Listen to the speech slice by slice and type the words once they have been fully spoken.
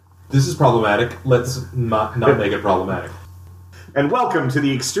This is problematic. Let's not make it problematic. And welcome to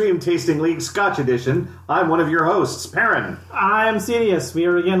the Extreme Tasting League Scotch Edition. I'm one of your hosts, Perrin. I'm Cedius. We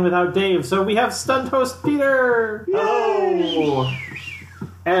are again without Dave, so we have stunt host Peter. Hello!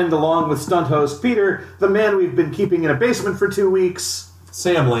 And along with stunt host Peter, the man we've been keeping in a basement for 2 weeks,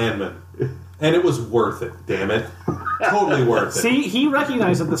 Sam Landman. And it was worth it, damn it. Totally worth it. See, he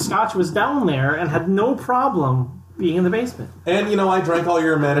recognized that the scotch was down there and had no problem being in the basement. And, I drank all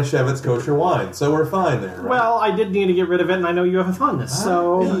your Manischewitz kosher wine, so we're fine there, right? Well, I did need to get rid of it, and I know you have a fondness,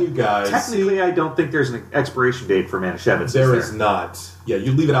 so... You guys. Technically, I don't think there's an expiration date for Manischewitz. There is not. Yeah,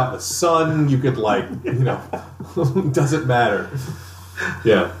 you leave it out in the sun, you could, doesn't matter.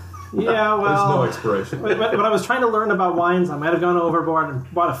 Yeah. Yeah, well... There's no expiration. When I was trying to learn about wines, I might have gone overboard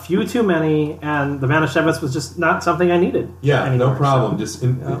and bought a few too many, and the Manischewitz was just not something I needed. Yeah, anymore, no problem. So, Just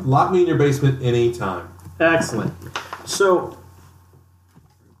lock me in your basement anytime. Excellent. So,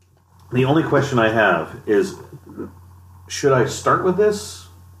 the only question I have is, should I start with this,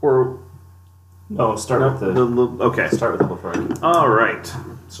 or... No, start with the okay. Start with the Lafroig. All right.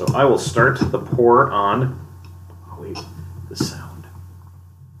 So I will start the pour on... Oh, wait. The sound.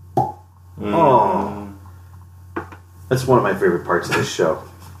 Oh. That's one of my favorite parts of this show.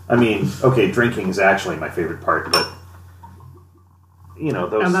 I mean, okay, drinking is actually my favorite part, but...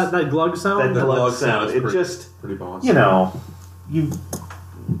 those... And that glug sound? That glug sound. is It pretty, just... pretty boss. You...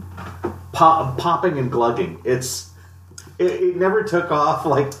 Popping and glugging. It never took off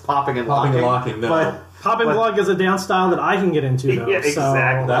like popping and Popping locking. and locking, no. But, Pop and glug is a dance style that I can get into, though. Yeah,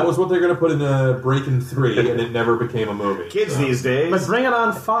 exactly. That was what they're going to put in Breaking 3, and it never became a movie. Kids these days. But Bring It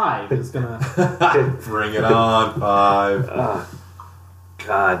On 5 is going to... Bring it on, 5.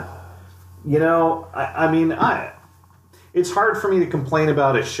 God. I mean, it's hard for me to complain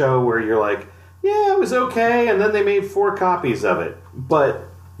about a show where you're like, yeah, it was okay, and then they made 4 copies of it. But,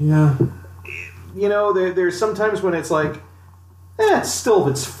 Yeah. there's sometimes when it's like,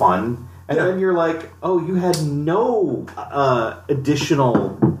 it's fun. And then you're like, oh, you had no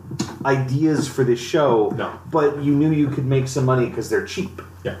additional ideas for this show, No. but you knew you could make some money because they're cheap.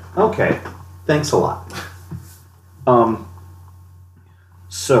 Yeah. Okay, thanks a lot.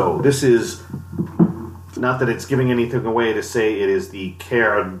 So this is not that it's giving anything away to say it is the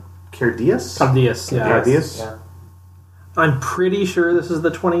Cardias. Cardias, yeah. Cardias. Yeah. I'm pretty sure this is the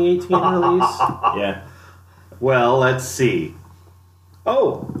 2018 release. Yeah. Well, let's see.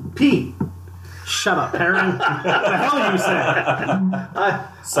 Oh, Pete. Shut up, Perrin. What the hell you say?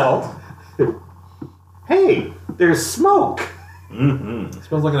 Salt. Hey, there's smoke. It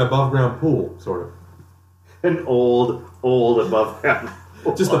smells like an above-ground pool, sort of. An old above ground.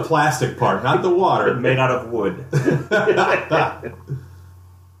 Just the plastic part, not the water. Made out of wood.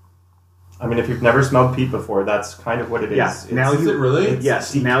 I mean, if you've never smelled peat before, that's kind of what it is. Yeah. Now Is it really?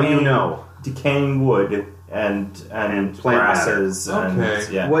 Yes. Now you know. Decaying wood and plant grasses. Okay.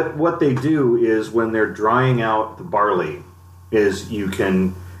 And, yeah. What they do is when they're drying out the barley, is you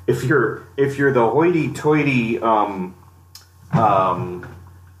can if you're the hoity-toity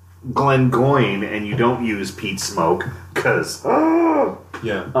Glengoyne and you don't use peat smoke because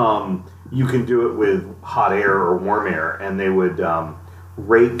Yeah. you can do it with hot air or warm air, and they would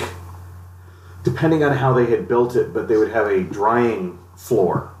rake, depending on how they had built it, but they would have a drying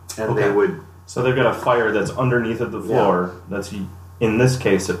floor, and they would. So they've got a fire that's underneath of the floor. That's, in this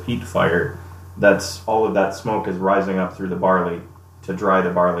case, a peat fire. That's all of that smoke is rising up through the barley to dry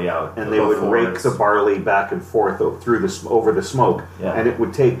the barley out. And they would rake the barley back and forth through over the smoke, and it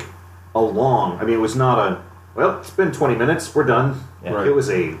would take a long. I mean, it was not a. Well, it's been 20 minutes. We're done. Yeah. Right. It was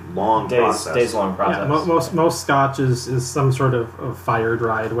a long process. Days-long process. Yeah, most scotch is some sort of fire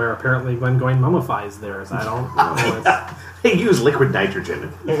dried, where apparently Glengoyne mummifies theirs. I don't know. They use liquid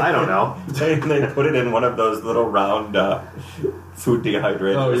nitrogen. I don't know. They put it in one of those little round food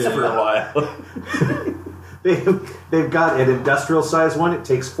dehydrators for a while. They've got an industrial size one. It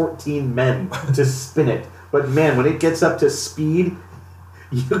takes 14 men to spin it. But man, when it gets up to speed,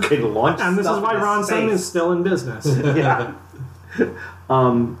 you can launch. And this is stuff why into Ronson space. is still in business. Yeah.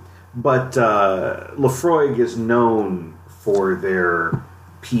 But Lafroig is known for their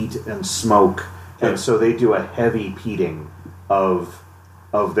peat and smoke, and so they do a heavy peating of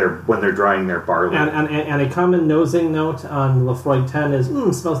their when they're drying their barley. And a common nosing note on Lafroig 10 is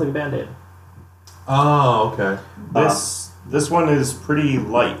smells like a Band-Aid. Oh, okay. This one is pretty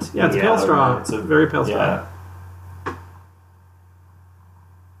light. Yeah, it's pale straw. It's a very pale straw. Yeah.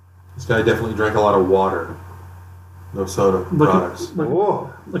 This guy definitely drank a lot of water. No soda products.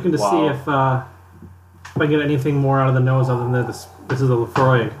 Looking to see if I get anything more out of the nose other than this. This is a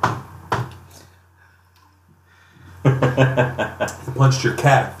Lafroig. The punched your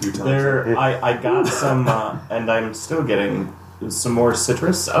cat a few times. There, I got some, and I'm still getting some more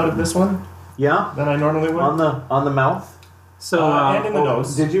citrus out of this one Yeah, than I normally would. on the mouth. So, And in the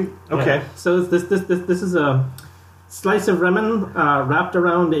nose. Did you? Okay. so this is a slice of lemon wrapped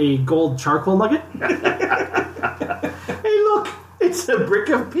around a gold charcoal nugget. Hey, look! It's a brick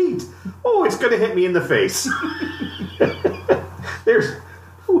of peat. Oh, it's going to hit me in the face.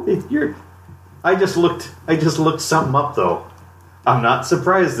 I just looked something up though. I'm not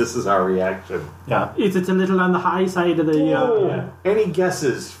surprised this is our reaction. Yeah. It's a little on the high side of the. Oh, any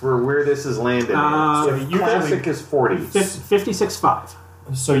guesses for where this is landed? So If classic is 40.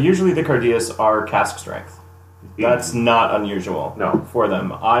 56.5. So usually the Cardias are cask strength. That's not unusual No. for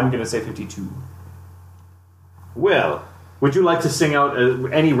them. I'm going to say 52. Well, would you like to sing out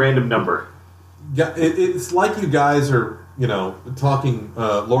any random number? Yeah, it's like you guys are, talking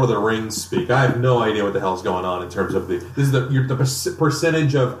Lord of the Rings speak. I have no idea what the hell's going on in terms of this is the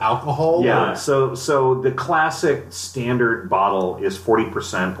percentage of alcohol. Yeah. or- So the classic standard bottle is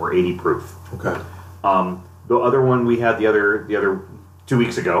 40% or 80 proof. Okay. The other one we had the other 2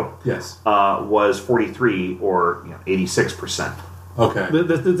 weeks ago Yes. was 43 or 86%. Okay.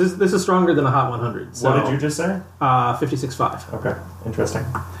 This is stronger than a Hot 100. So, What did you just say? 56.5. Okay. Interesting.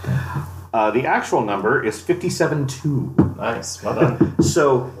 The actual number is 57.2. Nice. Well done.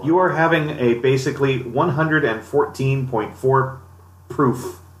 So you are having a basically 114.4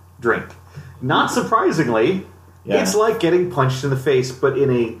 proof drink. Not surprisingly, Yeah. it's like getting punched in the face, but in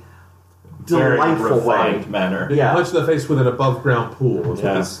a Very delightful way. refined manner. Yeah. Punch in the face with an above ground pool is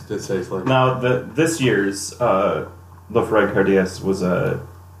Yeah. what this tastes like. Now, this year's Lefroy Cardias was a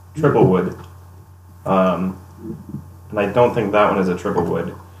triple wood. And I don't think that one is a triple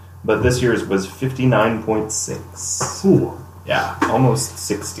wood. But this year's was 59.6. Ooh. Yeah, almost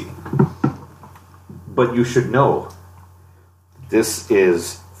 60. But you should know, this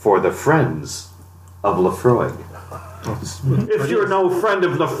is for the friends of Lefroy. If you're no friend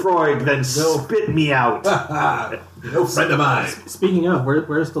of Lefroy, then spit me out. No friend of mine. Speaking of,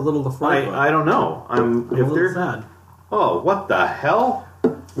 where's the little Lefroy? I don't know. I'm a If little they're sad. oh, what the hell?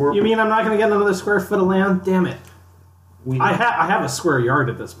 You mean I'm not going to get another square foot of land? Damn it! I have a square yard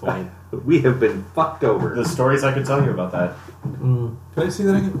at this point. We have been fucked over. The stories I could tell you about that. Can I see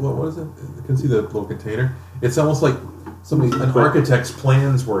that again? What is it? I can see the little container. It's almost like an architect's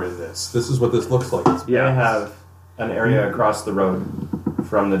plans were in this. This is what this looks like. They have an area across the road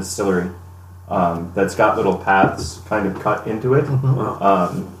from the distillery that's got little paths kind of cut into it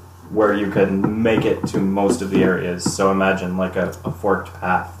where you can make it to most of the areas. So imagine like a forked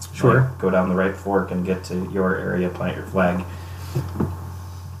path. Sure. Like, go down the right fork and get to your area, plant your flag.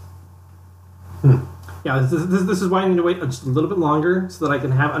 Yeah, this is why I need to wait just a little bit longer so that I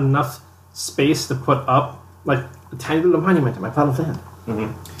can have enough space to put up like a tiny little monument to my Final Fan.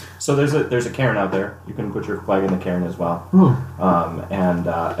 So there's a cairn out there. You can put your flag in the cairn as well.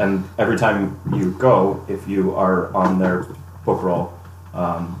 And every time you go, if you are on their book roll,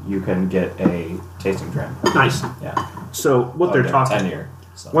 you can get a tasting dram. Nice. Yeah. So what they're talking 10-year.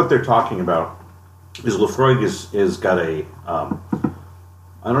 So. what they're talking about is Lefroy is got a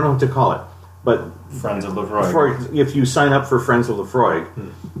I don't know what to call it, but Friends of Lefroy. if you sign up for Friends of Lefroy,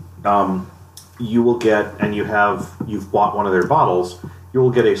 you will get, and you've bought one of their bottles, you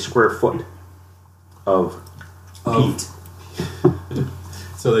will get a square foot of peat.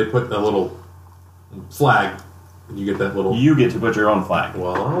 So they put a little flag, and you get that little. You get to put your own flag.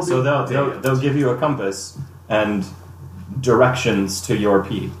 Well, I'll So be they'll give you a compass and directions to your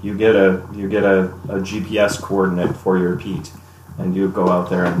peat. You get a GPS coordinate for your peat, and you go out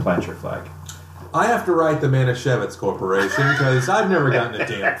there and plant your flag. I have to write the Manischewitz Corporation because I've never gotten a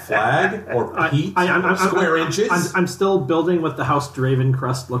damn flag or peat or square inches. I'm still building what the House Draven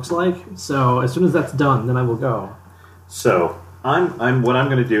crust looks like. So as soon as that's done, then I will go. So what I'm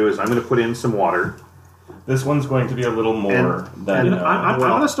going to do is I'm going to put in some water. This one's going to be a little more than. You know, I'm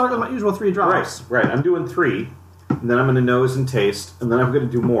going to start with my usual 3 drops. Right. I'm doing 3, and then I'm going to nose and taste, and then I'm going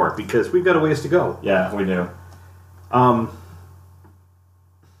to do more because we've got a ways to go. Yeah, we do.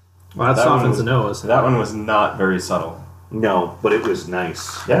 Well, that softens the nose. That one was not very subtle. No, but it was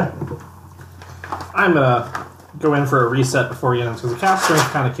nice. Yeah. I'm gonna go in for a reset before you know because the cast strength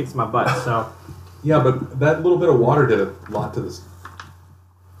kind of kicks my butt. So Yeah, but that little bit of water did a lot to this.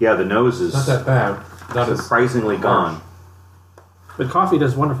 Yeah, the nose is Not that bad. Not as surprisingly gone. but coffee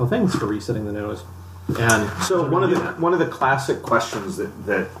does wonderful things for resetting the nose. And So one of the classic questions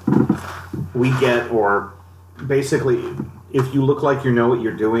that we get, or basically, if you look like you know what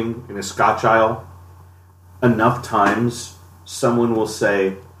you're doing in a Scotch aisle, enough times someone will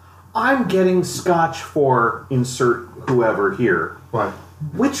say, "I'm getting Scotch for insert whoever here," Right.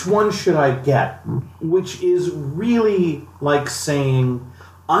 Which one should I get? Which is really like saying,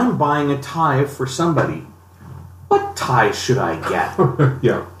 I'm buying a tie for somebody. What tie should I get?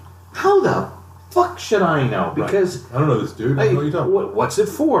 Yeah. How the fuck should I know? Because I don't know this dude. I don't know what you're talking about. what's it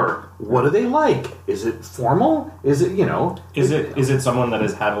for? What do they like? Is it formal? Is it, Is it someone that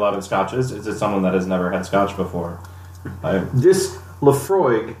has had a lot of scotches? Is it someone that has never had scotch before? This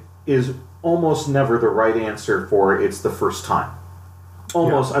Lafroig is almost never the right answer for it's the first time.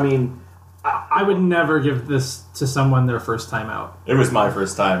 Almost. Yeah. I mean, I would never give this to someone their first time out. It was my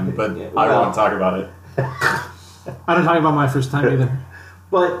first time, but Yeah, I well- won't talk about it. I don't talk about my first time either.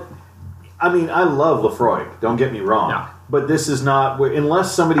 but I mean, I love Lafroig. Don't get me wrong. Yeah. But this is not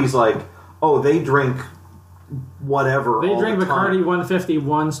unless somebody's like, oh, they drink whatever. They all drink the time. Bacardi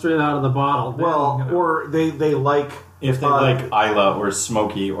 151 straight out of the bottle. Then, Well, or they like. If they like Isla or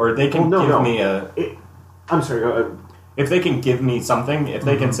Smoky, or they can Well, no, give no. me I'm sorry. if they can give me something, if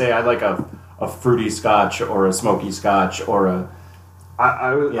they can say I like a fruity scotch or a smoky scotch or a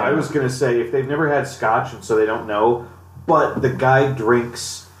I was going to say if they've never had scotch and so they don't know, but the guy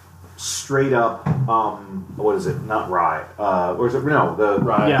drinks straight up. What is it? Not rye. Or is it no the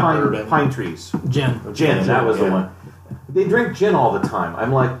Rye, Yeah. bourbon. pine trees? gin. Gin. That was the Yeah. one. They drink gin all the time.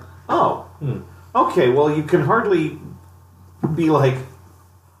 I'm like, oh, okay. Well, you can hardly be like,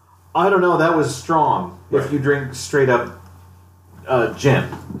 I don't know. That was strong. Right. If you drink straight up gin.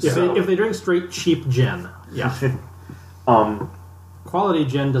 If they drink straight cheap gin, yeah. Quality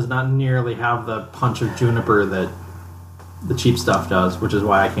gin does not nearly have the punch of juniper that the cheap stuff does, which is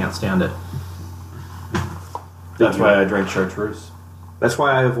why I can't stand it. That's why I drink chartreuse. That's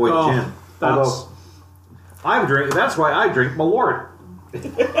why I avoid Oh, gin. that's- Although that's why I drink Malort.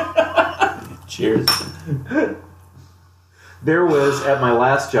 Cheers. There was at my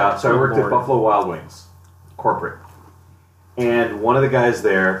last job, so I worked at Lord. Buffalo Wild Wings, corporate, and one of the guys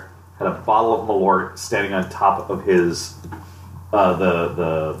there had a bottle of Malort standing on top of his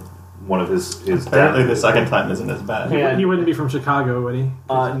the one of his Apparently, the second time isn't as bad. Yeah. He wouldn't be from Chicago, would he?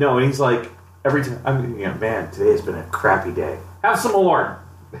 No, and he's like every time. Man, today's been a crappy day. Have some Malort.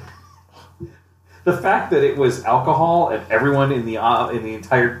 The fact that it was alcohol and everyone in the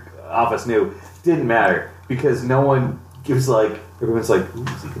entire office knew didn't matter because no one gives like everyone's like, ooh,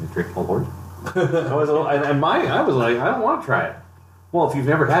 is he going to drink Malort? I was like, I don't want to try it. Well, if you've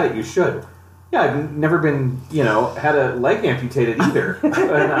never had it, you should. Yeah, I've never been, had a leg amputated either, and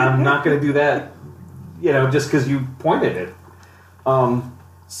I'm not going to do that, just because you pointed it.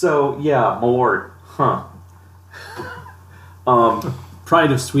 So yeah, Malort, huh?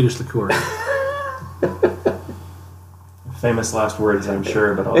 Pride of Swedish liqueur. Famous last words, I'm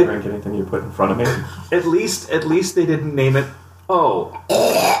sure, but I'll drink anything you put in front of me. At least they didn't name it. Oh,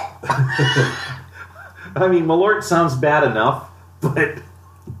 I mean, Malort sounds bad enough, but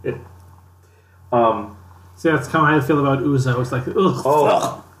See, that's kind of how I feel about Ouzo. It's like, ugh.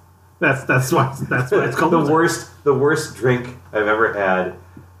 oh, That's why it's called the Ouzo. worst drink I've ever had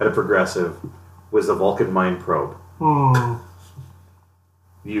at a Progressive was the Vulcan Mind Probe. Hmm.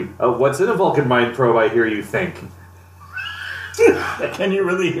 What's in a Vulcan Mind Probe? I hear you think. Can you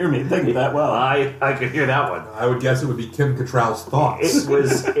really hear me think that well? I could hear that one. I would guess it would be Kim Cattrall's thoughts. It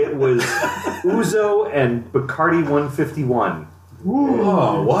was Ouzo and Bacardi 151.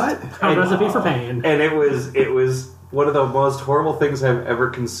 Oh, what? A recipe for pain. And it was one of the most horrible things I've ever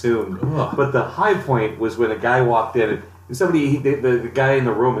consumed. Ugh. But the high point was when a guy walked in and the guy in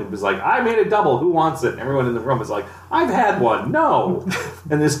the room was like, I made a double, who wants it? And everyone in the room was like, I've had one, no.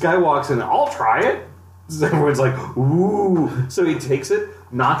 And this guy walks in, I'll try it. So everyone's like, ooh. So he takes it,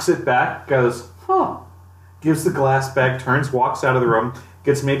 knocks it back, goes, huh. Gives the glass back, turns, walks out of the room,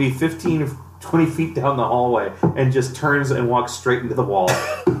 gets maybe 15, 20 feet down the hallway, and just turns and walks straight into the wall.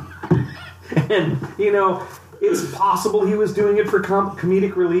 And, it's possible he was doing it for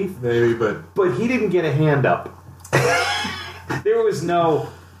comedic relief, Maybe, but he didn't get a hand up. There was no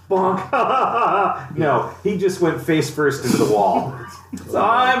bonk. No, he just went face first into the wall. So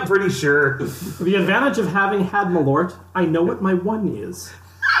I'm pretty sure. The advantage of having had Malort, I know what my one is.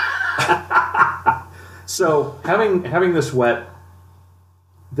 So having this wet,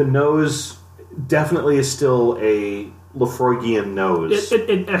 the nose definitely is still a Lafroigian nose.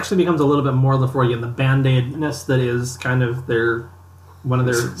 It actually becomes a little bit more Lafroigian, the band-aidness that is kind of one of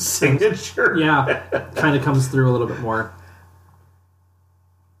their signature. Yeah, kind of comes through a little bit more.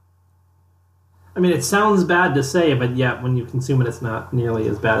 I mean, it sounds bad to say, but yet when you consume it, it's not nearly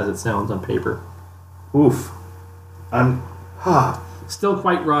as bad as it sounds on paper. Oof. I'm Still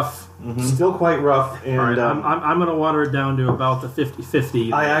quite rough. still quite rough, and All right, I'm going to water it down to about the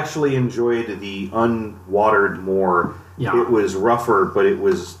 50-50. I actually enjoyed the unwatered more Yeah. It was rougher, but it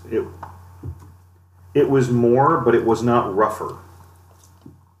was more, but it was not rougher.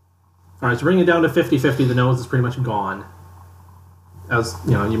 All right, so bringing it down to 50-50, the nose is pretty much gone, as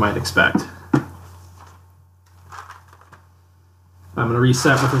you might expect. I'm going to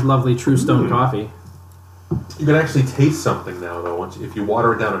reset with this lovely True Stone coffee. You can actually taste something now, though. If you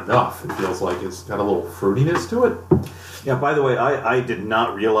water it down enough, it feels like it's got a little fruitiness to it. Yeah, by the way, I did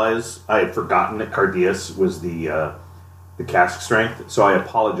not realize, I had forgotten that Cardias was the cask strength, so I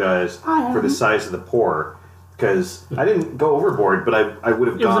apologize for the size of the pour, because I didn't go overboard, but I would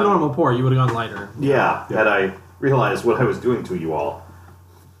have gone... It was a normal pour, you would have gone lighter. Yeah, had I realized what I was doing to you all.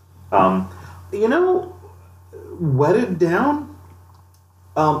 Wetted down,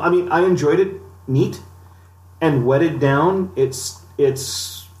 I enjoyed it neat, and wetted down, it's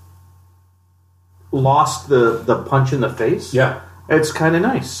lost the punch in the face. Yeah. It's kind of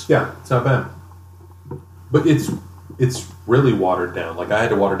nice. Yeah, it's not bad. But it's really watered down. Like, I had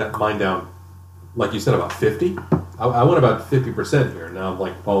to mine down, like you said, about 50. I went about 50% here. Now I'm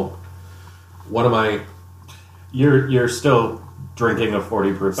like, oh, what am I... You're still drinking a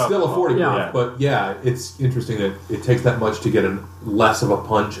 40 proof. Still a 40 proof, Yeah. but yeah, it's interesting that it takes that much to get less of a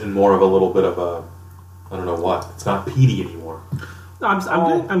punch and more of a little bit of a... I don't know what. It's not peaty anymore. No,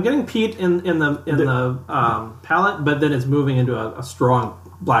 I'm getting peat in the palate, but then it's moving into a strong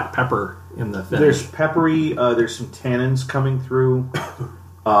black pepper in the finish. There's peppery. There's some tannins coming through.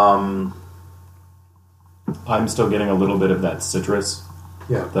 I'm still getting a little bit of that citrus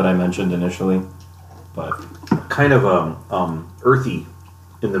that I mentioned initially, but kind of earthy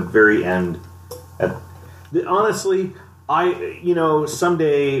in the very end. Honestly,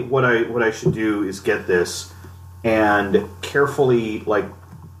 someday what I should do is get this and carefully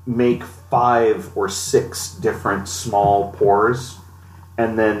make 5 or 6 different small pours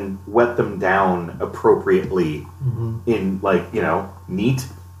and then wet them down appropriately in neat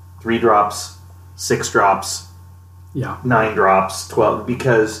 3 drops, 6 drops, 9 drops, 12,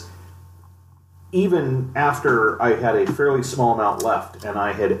 because even after I had a fairly small amount left and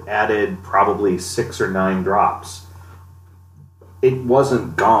I had added probably 6 or 9 drops, it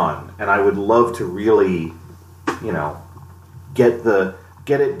wasn't gone, and I would love to really, get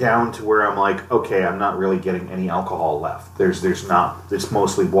it down to where I'm like, okay, I'm not really getting any alcohol left. There's not. It's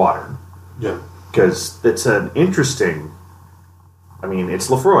mostly water. Yeah. Because it's an interesting. It's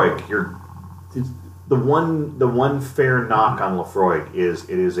Laphroaig. The one fair knock on Laphroaig is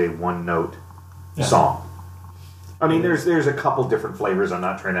it is a one note song. There's a couple different flavors. I'm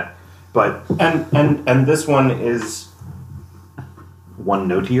not trying to, but and this one is one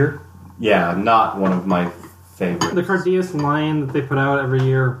notier. Yeah, not one of my favorites. The Cardias line that they put out every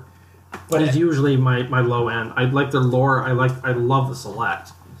year is usually my low end. I like their lore. I love the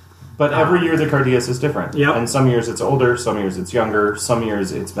select. But every year the Cardias is different. Yep. And some years it's older, some years it's younger, some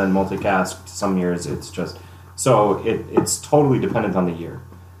years it's been multicast, some years it's just... So it's totally dependent on the year.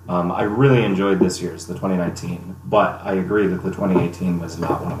 I really enjoyed this year's, the 2019, but I agree that the 2018 was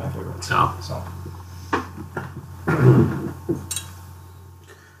not one of my favorites. No. So.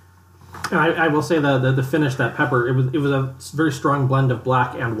 I will say the finish, that pepper, it was a very strong blend of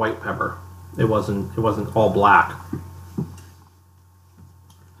black and white pepper. It wasn't all black.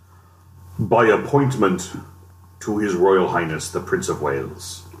 By appointment to His Royal Highness the Prince of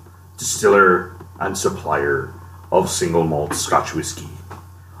Wales, distiller and supplier of single malt Scotch whisky,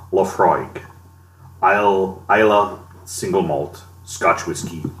 Laphroaig, Islay single malt Scotch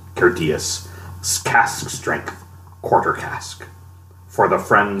whisky, Cardias, cask strength, quarter cask, for the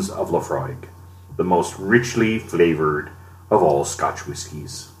friends of Laphroaig, the most richly flavored of all Scotch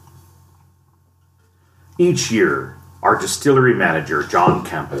whiskies. Each year, our distillery manager, John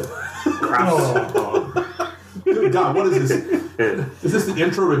Campbell, Good God, what is this? Is this the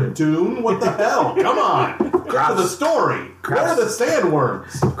intro to Dune? What the hell? Come on! Get to the story! Where are the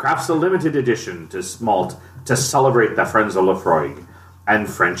sandworms? crafts a limited edition to malt to celebrate the friends of Laphroaig and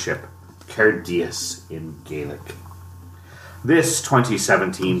friendship, Cardias in Gaelic. This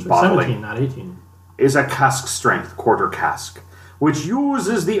 2017 bottling 17, not 18. is a cask-strength quarter cask, which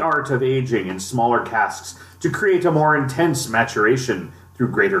uses the art of aging in smaller casks to create a more intense maturation through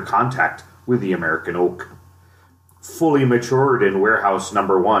greater contact with the American oak. Fully matured in warehouse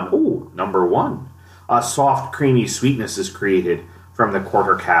number 1, a soft, creamy sweetness is created from the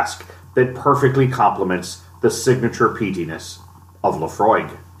quarter cask that perfectly complements the signature peatiness of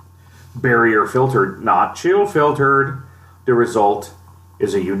Laphroaig. Barrier filtered, not chill filtered, the result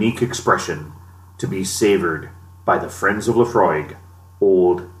is a unique expression to be savored by the friends of Laphroaig,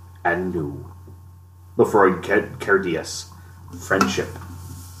 old and new. Laphroaig Cardias, friendship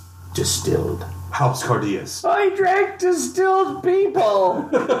distilled. House Cardias. I drank distilled people.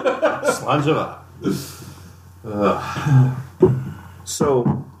 Slangela.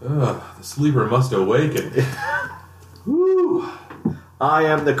 So, The sleeper must awaken. Woo. I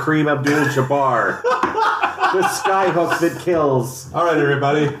am the Kareem Abdul-Jabbar. The skyhook that kills. All right,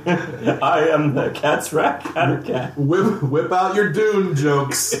 everybody. I am the cat's rat, cat. Whip out your Dune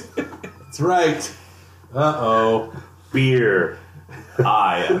jokes. That's right. Uh-oh. Beer.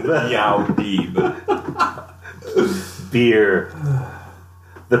 I am the Yao Beeb. Beer.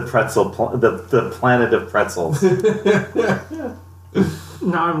 The the planet of pretzels.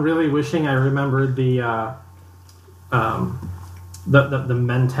 Now I'm really wishing I remembered the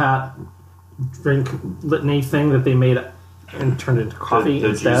Mentat drink litany thing that they made and turned into coffee The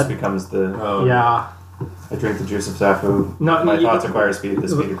juice instead. becomes the... Oh. Yeah. I drink the juice of Safu. No, My you- thoughts acquire speed. The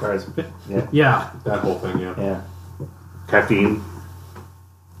speed acquires... Yeah. Yeah. That whole thing, yeah. Yeah. Caffeine.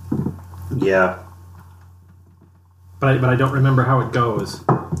 Yeah. But I don't remember how it goes.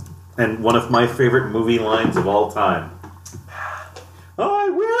 And one of my favorite movie lines of all time. I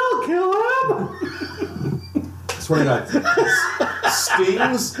will kill him! I swear to God.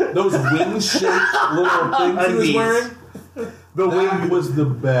 Stings, those wing-shaped little things he was Undies. wearing, The that wing. was the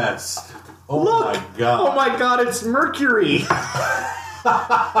best. Oh Look! my God. Oh my god, it's Mercury!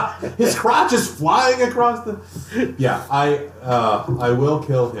 His crotch is flying across the... Yeah, I will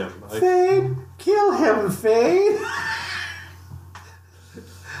kill him. Fade! Kill him, Fade!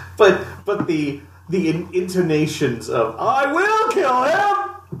 but the intonations of I will kill him!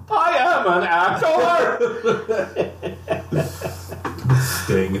 I am an actor!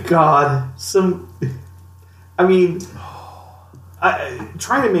 Sting. God, I mean,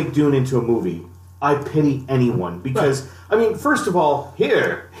 trying to make Dune into a movie, I pity anyone because, I mean, first of all,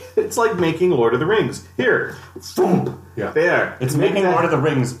 here, it's like making Lord of the Rings. Here, thump, Yeah. there. It's Make making that- Lord of the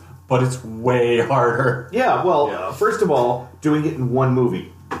Rings, but it's way harder. Yeah, well, Yeah. first of all, doing it in one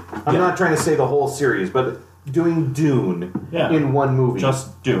movie. I'm not trying to say the whole series, but doing Dune Yeah. in one movie.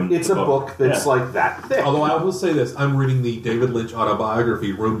 Just Dune. It's the a book that's Yeah. like that thick. Although I will say this, I'm reading the David Lynch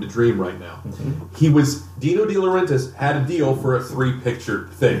autobiography, Room to Dream, right now. Mm-hmm. Dino De Laurentiis had a deal for a 3-picture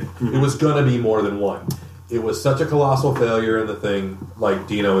thing. Mm-hmm. It was going to be more than one. It was such a colossal failure in the thing, like,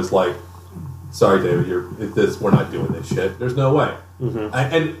 Dino is like, sorry, David, we're not doing this shit. There's no way. Mm-hmm.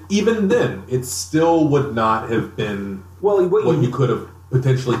 And even then, it still would not have been well, what you could have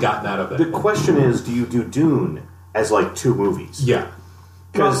potentially gotten out of that. the question is, do you do Dune as like 2 movies? Yeah. Well,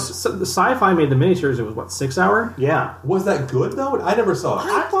 Because, the Sci-Fi made the miniseries. It was what, 6 hour? yeah. Was that good, though? I never saw it.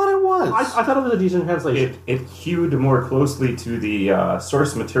 I thought it was. I thought it was a decent translation. It hewed more closely to the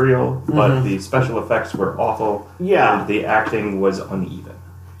source material, but the special effects were awful. Yeah. And the acting was uneven.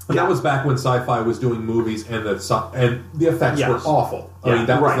 And that was back when Sci-Fi was doing movies, and the effects Yes. were awful. I Yeah. mean,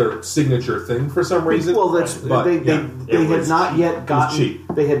 that Right. was their signature thing for some reason. Well, that's But, they yeah, they it had was not cheap. yet It was gotten cheap.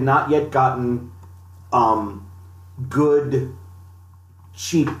 they had not yet gotten good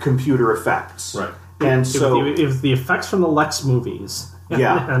cheap computer effects. Right. And so it was the effects from the Lex movies.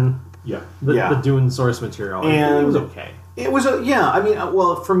 Yeah. and Yeah. the Dune source material. And- it was okay. it was I mean,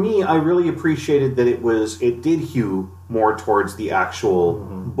 well, for me, I really appreciated that it did hew more towards the actual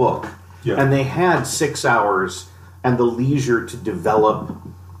book. Yeah. And they had 6 hours and the leisure to develop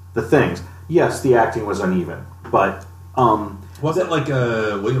the things. Yes, the acting was uneven, but Wasn't like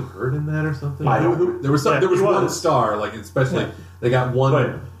William Hurt in that or something? I don't- There was Yeah, there was he one was. star, like especially they got one.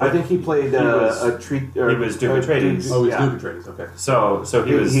 But I think he played was- a treat. he was Duke Atreides. Oh, he's yeah. Duke Atreides. Okay. So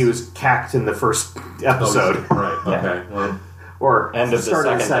He was cacked in the first episode, Right. Yeah. Okay. Well, or End of the start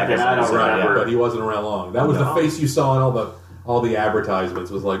of the second second. I don't episode, right. remember. But he wasn't around long. That was No. the face you saw in all the advertisements.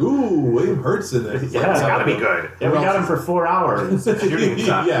 Was like, ooh, William Hurt's in this. Yeah, It's gotta be good. Yeah, we got him for 4 hours shooting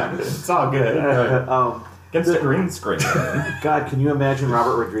time. Yeah. It's all good. Right. Against the green screen. God, can you imagine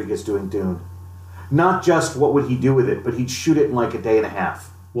Robert Rodriguez doing Dune? Not just what would he do with it, but he'd shoot it in like a day and a half,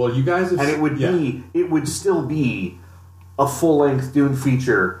 Well, you guys have, and it would still be a full length Dune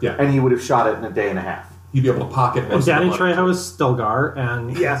feature, Yeah. and he would have shot it in a day and a half. You'd be able to pocket Well, most Danny of the money. Trejo is Stilgar,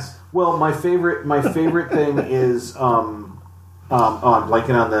 and Yes. Well, my favorite thing is I'm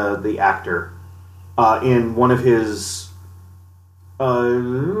blanking on the actor in one of his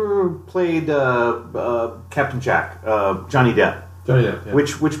played Captain Jack, Johnny Depp. Johnny Depp, yeah.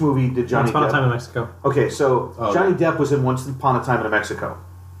 Which movie did Johnny Once Upon a Depp? Time in Mexico. Okay, so Oh, Johnny Depp was in Once Upon a Time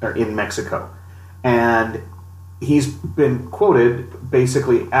in Mexico, and he's been quoted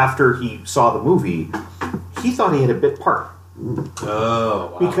basically after he saw the movie, he thought he had a bit part.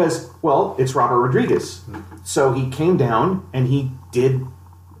 Oh, wow. Because, well, it's Robert Rodriguez. So he came down and he did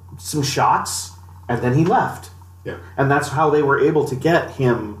some shots and then he left. Yeah. And that's how they were able to get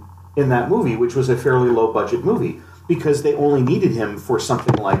him in that movie, which was a fairly low budget movie, because they only needed him for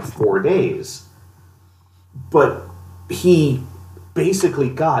something like 4 days. But he basically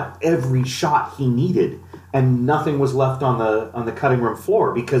got every shot he needed, and nothing was left on the cutting room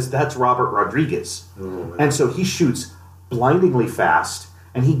floor, because that's Robert Rodriguez. And so he shoots blindingly fast,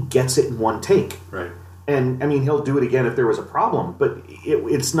 and he gets it in one take. Right. And, I mean, he'll do it again if there was a problem, but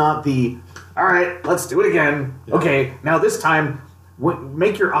it's not the, all right, let's do it again. Yeah. Okay, now this time,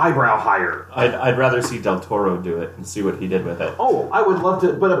 make your eyebrow higher. I'd rather see Del Toro do it and see what he did with it. Oh, I would love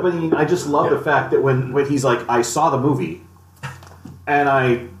to, but I mean, I just love the fact that when he's like, I saw the movie, and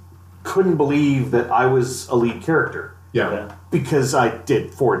I couldn't believe that I was a lead character. Yeah. Because I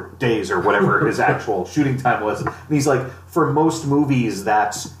did 4 days or whatever his actual shooting time was. And he's like, for most movies,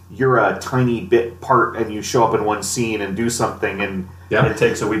 you're a tiny bit part and you show up in one scene and do something, and It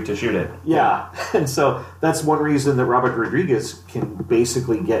takes a week to shoot it. yeah. And so that's one reason that Robert Rodriguez can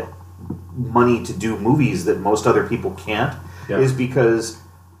basically get money to do movies that most other people can't, is because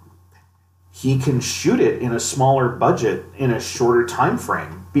he can shoot it in a smaller budget in a shorter time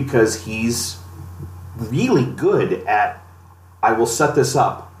frame, because he's really good at, I will set this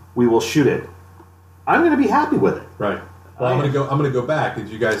up, we will shoot it, I'm going to be happy with it. Right. Well, I'm gonna go back. Did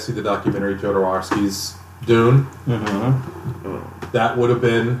you guys see the documentary Jodorowsky's Dune? Mm-hmm. That would have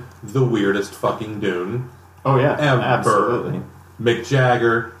been the weirdest fucking Dune Oh yeah, ever. absolutely. Mick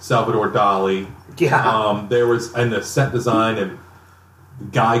Jagger, Salvador Dali. Yeah. There was, and the set design, and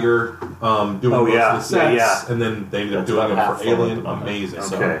Geiger doing most of the sets, yeah. and then they ended up That's doing about them for half full Alien. at the moment. Amazing.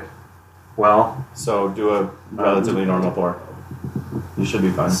 Okay. Well, So do a relatively normal pour. You should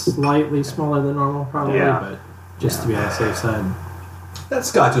be fine. Slightly smaller than normal, probably, Yeah. but just to be on the safe side. That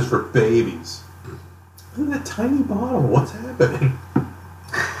scotch is for babies. Look at that tiny bottle. What's happening?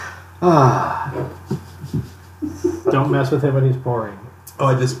 Don't mess with him when he's pouring. Oh,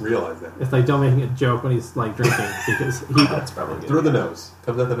 I just realized that. It's like, don't make a joke when he's like drinking, because That's probably good. Through the nose.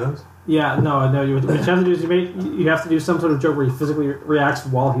 Comes out the nose? yeah, no. What you have to do is you have to do some sort of joke where he physically reacts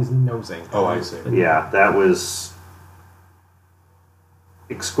while he's nosing. Oh, I see. yeah, that was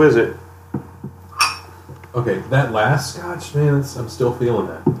exquisite. Okay, that last scotch, man, I'm still feeling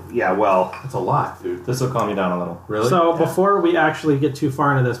that. Yeah, well, That's a lot, dude. This will calm you down a little. Really? So before we actually get too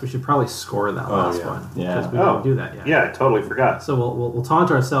far into this, we should probably score that last yeah. one. Yeah. Because we didn't do that yet. yeah, I totally forgot. So we'll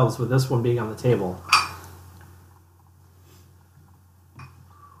taunt ourselves with this one being on the table.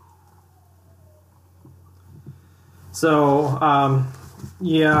 So,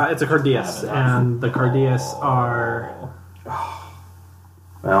 yeah, it's a Cardias, and the Cardias are...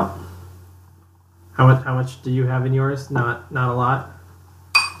 Well, How much do you have in yours? Not a lot?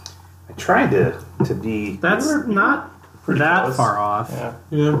 I tried to be... That's not that close. far off. Yeah.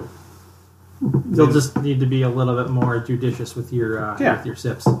 Yeah. You'll just need to be a little bit more judicious with your Yeah. with your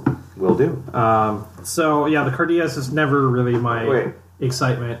sips. Will do. So yeah, the Cardias is never really my Wait.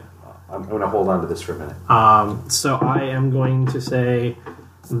 excitement. I'm going to hold on to this for a minute. So I am going to say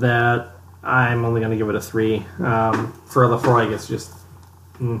that I'm only going to give it a 3. For Lafroig, it's just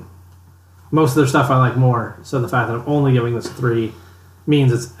most of their stuff I like more. So the fact that I'm only giving this a 3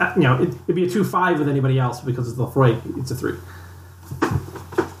 means it's it'd be a 2.5 with anybody else, because it's Lafroig. It's a 3. I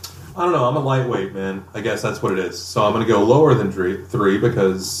don't know. I'm a lightweight, man. I guess that's what it is. So I'm going to go lower than 3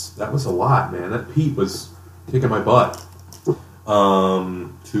 because that was a lot, man. That peat was kicking my butt.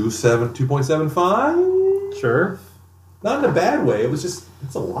 2.75? Sure. Not in a bad way. It's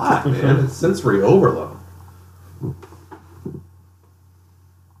a lot, man. It's sensory overload.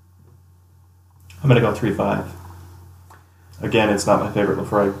 I'm gonna go 3.5. Again, it's not my favorite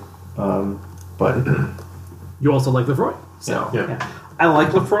Lafroig, but You also like Lafroig. So Yeah. I like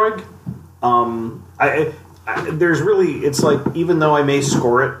Lafroig. There's really, it's like, even though I may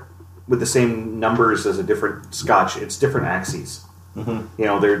score it with the same numbers as a different scotch, it's different axes.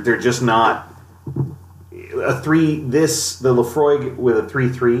 Mm-hmm. They're just not a 3. The Lafroig with a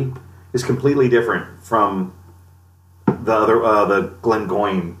 3.3 is completely different from the other, the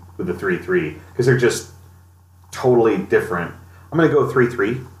Glengoyne with the 3.3, because they're just totally different. I'm going to go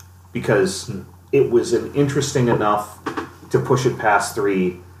 3.3 because it was an interesting enough to push it past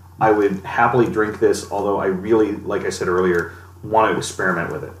 3. I would happily drink this, although I really, like I said earlier, want to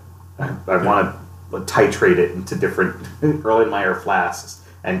experiment with it. I want to titrate it into different Erlenmeyer flasks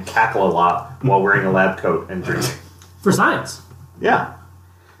and cackle a lot while wearing a lab coat and drink. for science. Yeah.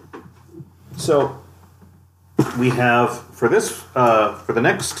 So we have for the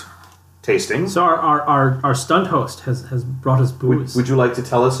next tasting. So our stunt host has brought us booze. Would you like to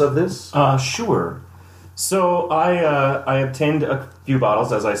tell us of this? Sure. So I obtained few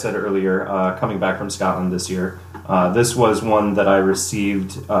bottles, as I said earlier, coming back from Scotland this year. This was one that I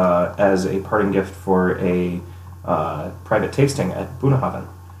received as a parting gift for a private tasting at Bunnahabhain.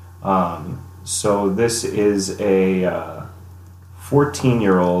 So this is a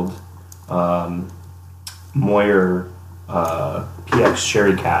 14-year-old Moyer PX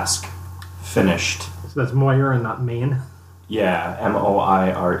sherry cask, finished. So that's Moyer and not Maine. Yeah,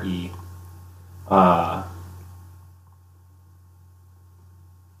 Moire.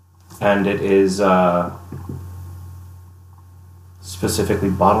 And it is specifically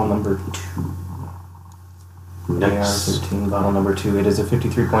bottle number 2. Nice. AR-15 bottle number 2. It is a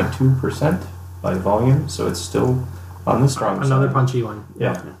 53.2% by volume, so it's still on the strong side. Another punchy one.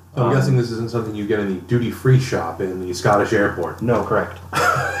 Yeah. I'm guessing this isn't something you get in the duty-free shop in the Scottish airport. No, correct.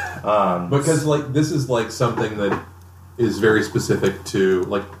 Because like this is like something that is very specific to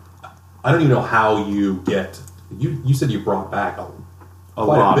like I don't even know how you get you said you brought back a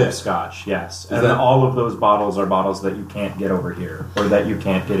quite lot bit. of scotch, yes. Is And that- all of those bottles are bottles that you can't get over here, or that you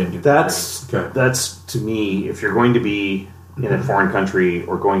can't get into. That's Okay. that's to me. If you're going to be in a foreign country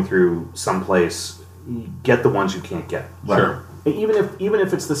or going through someplace, get the ones you can't get. Sure. Even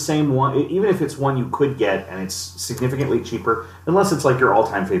if it's the same one, even if it's one you could get and it's significantly cheaper, unless it's like your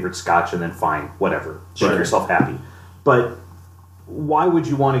all-time favorite scotch, and then fine, whatever, make Sure. yourself happy. But why would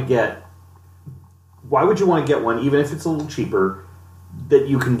you want to get one, even if it's a little cheaper, that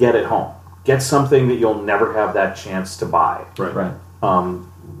you can get at home? Get something that you'll never have that chance to buy. Right.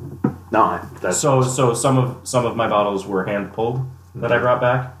 No, that's So some of my bottles were hand pulled that I brought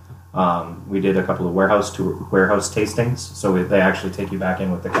back. We did a couple of warehouse tastings, so they actually take you back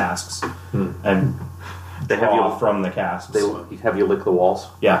in with the casks and They have draw you- from the casks. they have you lick the walls.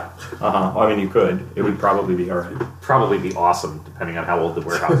 Yeah. I mean, you could. It would probably be all right. Probably be awesome, depending on how old the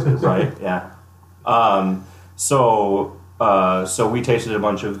warehouse is. Right. Yeah. So we tasted a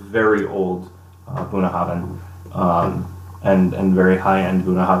bunch of very old Bunnahabhain, and very high end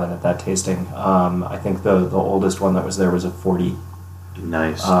Bunnahabhain at that tasting. I think the oldest one that was there was a 40.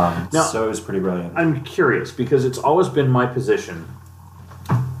 Nice. Now- So it was pretty brilliant. I'm curious because it's always been my position,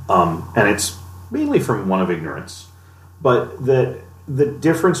 and it's mainly from one of ignorance, but the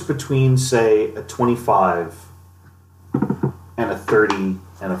difference between, say, a 25 and a 30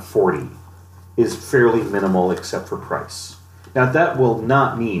 and a 40 is fairly minimal except for price. Now, that will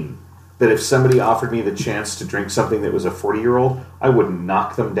not mean that if somebody offered me the chance to drink something that was a 40-year-old, I would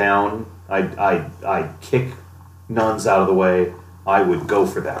knock them down. I'd kick nuns out of the way. I would go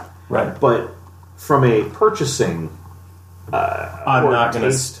for that. Right. But from a purchasing, I'm or not gonna.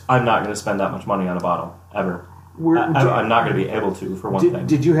 taste- I'm not gonna spend that much money on a bottle ever. Were- I'm not gonna be able to, for one thing.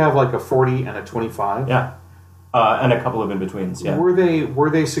 Did you have like a 40 and a 25? Yeah. And a couple of in betweens. Yeah. Were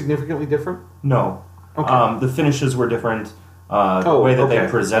they significantly different? No. Okay. The finishes were different. The way that okay. they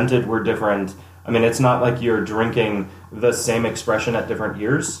presented were different. I mean, it's not like you're drinking the same expression at different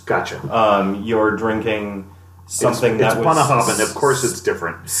years. Gotcha. You're drinking something it's that was Bunnahabhain. Of course, it's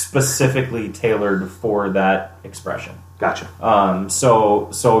different. specifically tailored for that expression. Gotcha.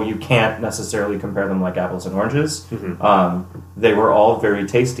 So you can't necessarily compare them like apples and oranges. They were all very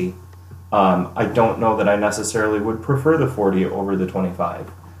tasty. I don't know that I necessarily would prefer the 40 over the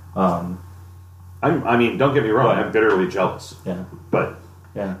 25. I mean, don't get me wrong. Right. I'm bitterly jealous. Yeah, But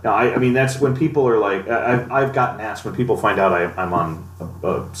yeah. no, I mean, that's when people are like, I've gotten asked when people find out I'm on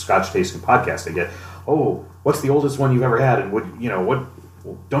a Scotch tasting podcast. They get, oh, what's the oldest one you've ever had? And what?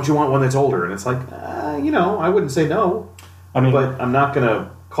 Don't you want one that's older? And it's like, I wouldn't say no. I mean, But I'm not going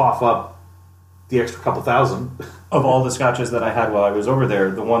to cough up the extra couple thousand. of all the scotches that I had while I was over there,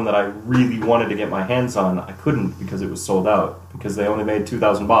 the one that I really wanted to get my hands on, I couldn't because it was sold out. Because they only made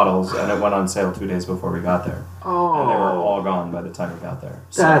 2,000 bottles, and it went on sale 2 days before we got there. Oh, And they were all gone by the time we got there.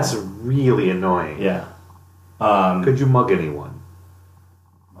 So, that's really annoying. yeah. Could you mug anyone?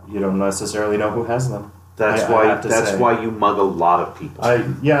 You don't necessarily know who has them. That's I why. have to That's say. why you mug a lot of people. I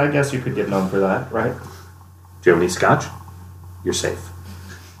guess you could get known for that, right? Do you have any scotch? You're safe.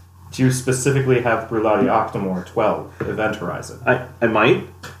 Do you specifically have Brulati Octomore 12 Event Horizon, I might.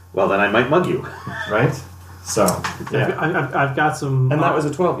 Well, then I might mug you. right? So, yeah. I've got some. And that was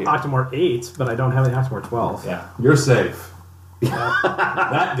a 12 year. Octomore 8, but I don't have the Octomore 12. Yeah, You're safe.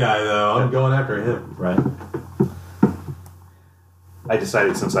 That guy though, I'm going after him. right. I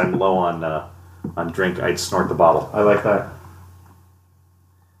decided since I'm low on drink, I'd snort the bottle. I like that.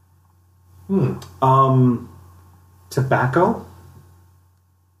 Tobacco?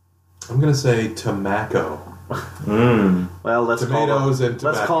 I'm gonna say tobacco. Well, let's Tomatoes call and tobacco.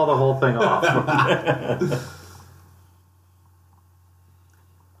 let's call the whole thing off.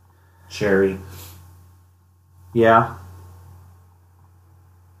 Cherry. Yeah.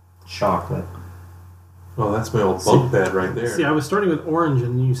 chocolate. Oh, that's my old bunk bed right there. See, I was starting with orange,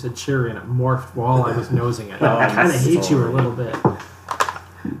 and you said cherry, and it morphed while I was nosing it. Oh, I kind of hate you a sorry. little bit.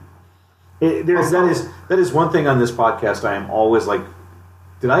 That is one thing on this podcast. I am always like,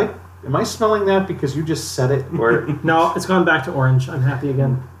 am I smelling that because you just said it? Or No, it's gone back to orange. I'm happy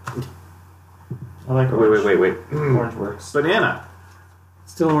again. I like orange. wait. Orange works. Banana.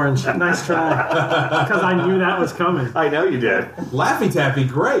 Still orange. Nice try. Because I knew that was coming. I know you did. Laffy Taffy,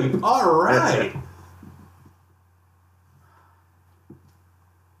 great. All right.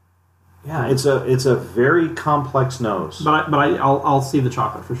 Yeah, it's a very complex nose. But I'll see the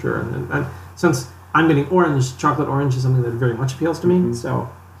chocolate for sure. And since I'm getting orange, chocolate orange is something that very much appeals to me. So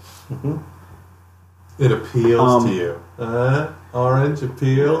It appeals to you. Orange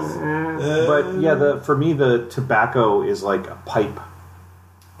appeals. But yeah, for me the tobacco is like a pipe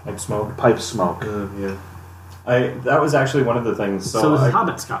Smoke. smoke. Yeah. That was actually one of the things. this is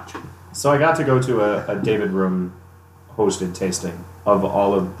Hobbit Scotch. So I got to go to a David Room hosted tasting of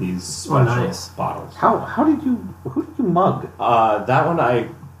all of these special nice. bottles. Who did you mug? That one I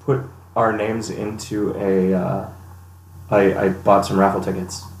put our names into I bought some raffle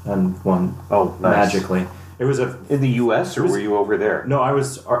tickets and won. Oh, nice. Magically. It was In the U.S. or were you over there? No, I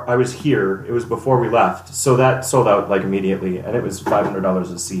was here. It was before we left, so that sold out like immediately, and it was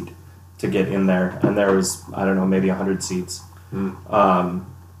 $500 a seat to get in there, and there was I don't know maybe 100 seats, and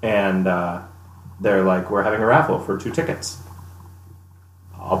they're like, we're having a raffle for 2 tickets.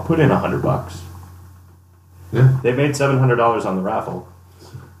 I'll put in $100. Yeah. They made $700 on the raffle,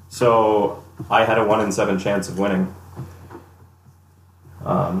 so I had a 1 in 7 chance of winning,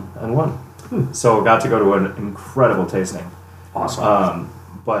 and won. So got to go to an incredible tasting. Awesome.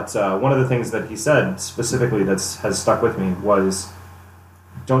 But one of the things that he said specifically that has stuck with me was,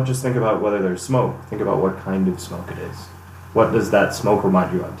 don't just think about whether there's smoke. Think about what kind of smoke it is. What does that smoke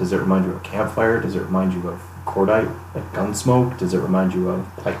remind you of? Does it remind you of campfire? Does it remind you of cordite, like gun smoke? Does it remind you of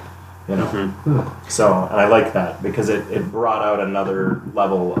pipe? You know. So, and I like that because it brought out another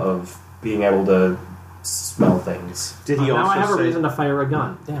level of being able to smell things. Did he Now I have also a say? reason to fire a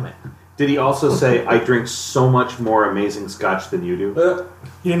gun. Damn it. Did he also say, "I drink so much more amazing scotch than you do"?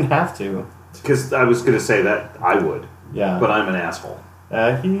 You didn't have to. Because I was going to say that I would, Yeah. but I'm an asshole.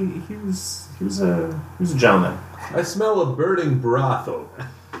 He was a gentleman. I smell a burning brothel.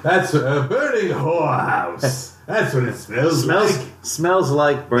 That's a burning whorehouse. That's what it smells like. Smells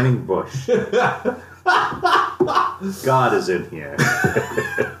like burning bush. God is in here.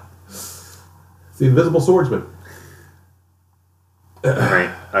 It's the invisible swordsman. All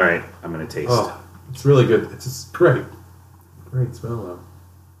right. I'm going to taste. Oh, it's really good. It's just great. Great smell,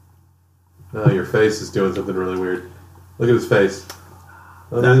 though. Oh, your face is doing something really weird. Look at his face.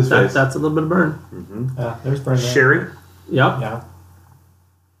 Look at his face. That's a little bit of burn. Yeah, there's burn there. Sherry. Yep. Yeah.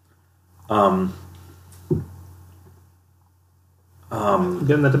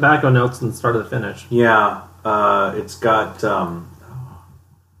 Getting the tobacco notes from start to finish. Yeah. It's got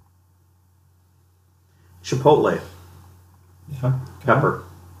chipotle Yeah. pepper.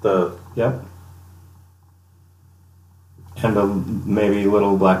 Yep. And maybe a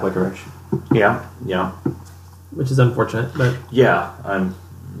little black licorice. Yeah. Which is unfortunate, but Yeah. I'm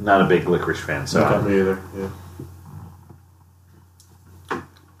not a big licorice fan, so Okay. Me either. Yeah.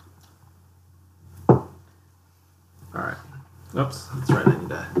 alright. Oops, that's right, I need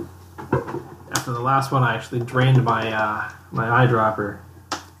to. After the last one I actually drained my my eyedropper.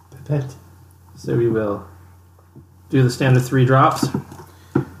 So we will do the standard 3 drops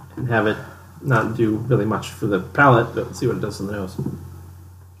and have it not do really much for the palate, but see what it does to the nose.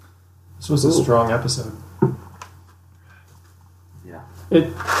 This was a strong episode. yeah.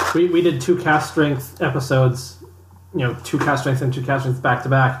 We did 2 cast strength episodes, 2 cast strength and 2 cast strength back to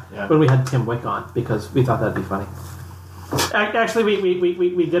back Yeah. when we had Tim Wick on because we thought that'd be funny. Actually,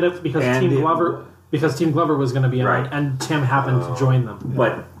 we did it because And Team Glover was going to be on, Right. and Tim happened to join them.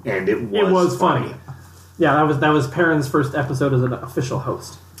 But it It was funny. funny. Yeah, that was Perrin's first episode as an official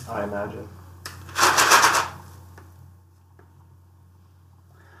host. I imagine.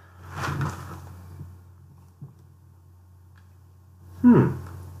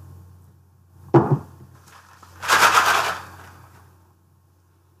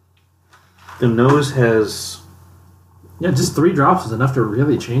 The nose has Yeah, just 3 drops is enough to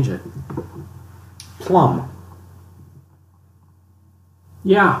really change it. plum.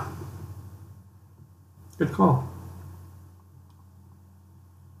 Yeah. Good call.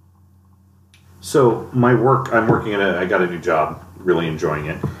 So my work, I'm working I got a new job, really enjoying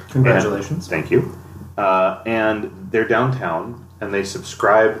it. Congratulations. Thank you. And they're downtown, and they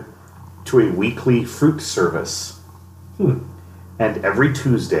subscribe to a weekly fruit service. And every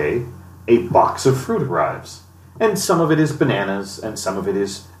Tuesday, a box of fruit arrives. And some of it is bananas, and some of it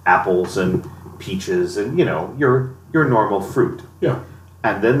is apples and peaches, and, your normal fruit. Yeah.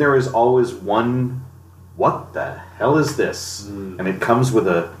 And then there is always one, what the hell is this? And it comes with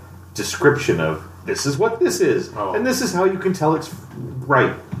a description of, this is what this is, and this is how you can tell it's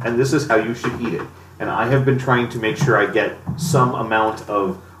right, and this is how you should eat it. And I have been trying to make sure I get some amount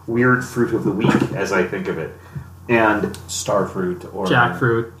of weird fruit of the week as I think of it. And Star fruit or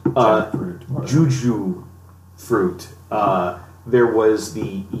Jackfruit. jackfruit or juju fruit. There was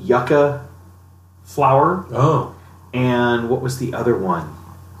the yucca flower. Oh. And what was the other one?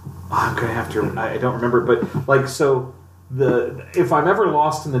 I'm going to have to... I don't remember, but, so... if I'm ever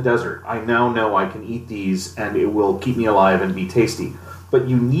lost in the desert, I now know I can eat these and it will keep me alive and be tasty. But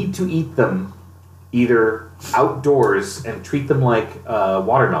you need to eat them either outdoors and treat them like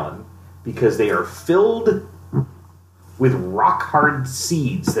watermelon, because they are filled with rock-hard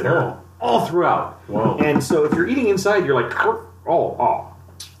seeds that are all throughout. Whoa. And so if you're eating inside, you're like,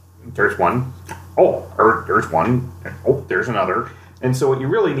 there's one. There's one. There's another. And so what you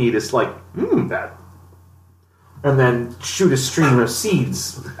really need is like, that. And then shoot a stream of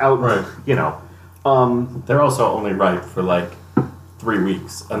seeds out, Right. They're also only ripe for like 3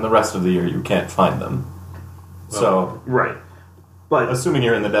 weeks, and the rest of the year you can't find them. So, Right. But assuming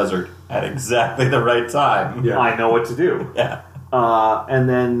you're in the desert at exactly the right time, Yeah. I know what to do. yeah. And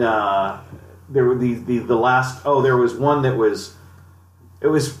then there were the last... there was one that was... It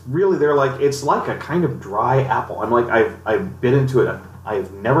was really... They're like... It's like a kind of dry apple. I'm like... I've bit into it.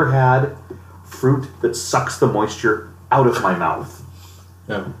 I've never had fruit that sucks the moisture out of my mouth.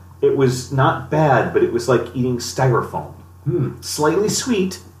 Yeah. It was not bad, but it was like eating styrofoam. Slightly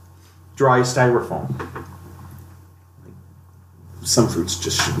sweet, dry styrofoam. Some fruits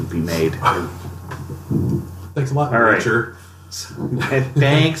just shouldn't be made. Thanks a lot, All right. nature.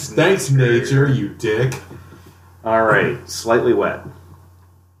 Thanks. Thanks, nature, you dick. All right, slightly wet.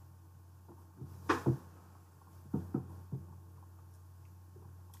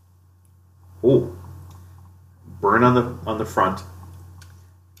 Oh, burn on the front.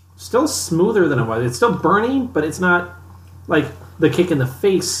 Still smoother than it was. It's still burning, but it's not like the kick in the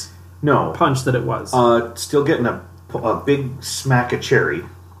face No, punch that it was. still getting a big smack of cherry.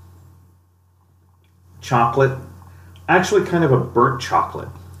 Chocolate, actually, kind of a burnt chocolate.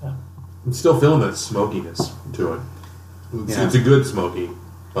 I'm still feeling that smokiness to it. It's a good smoky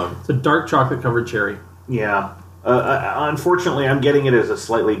bun. It's a dark chocolate covered cherry. Yeah. Unfortunately, I'm getting it as a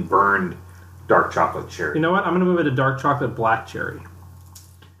slightly burned dark chocolate cherry. You know what? I'm going to move it to dark chocolate black cherry.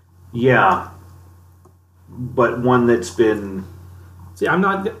 Yeah. But one that's been... See, I'm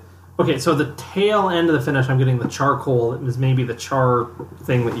not... Okay, so the tail end of the finish, I'm getting the charcoal. It was maybe the char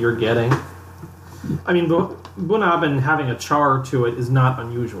thing that you're getting. I mean, Bunabin having a char to it is not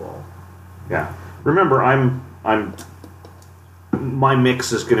unusual. Yeah. Remember, my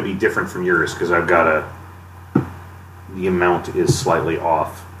mix is going to be different from yours because I've got the amount is slightly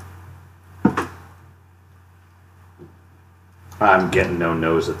off. I'm getting no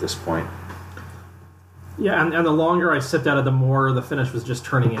nose at this point. Yeah, and the longer I sipped at it, the more the finish was just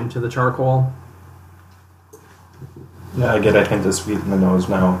turning into the charcoal. Yeah, I get a hint of sweet in the nose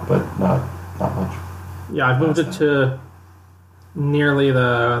now, but not much. Yeah, I've moved it to nearly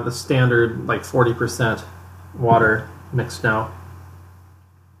the standard, like 40% water mixed now.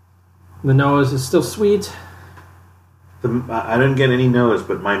 The nose is still sweet. I didn't get any nose,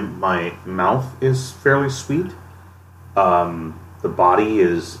 but my mouth is fairly sweet. The body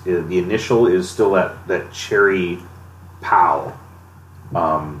is the initial is still that cherry pow.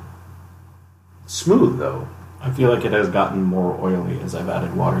 Smooth though. I feel like it has gotten more oily as I've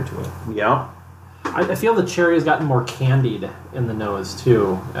added water to it. Yeah. I feel the cherry has gotten more candied in the nose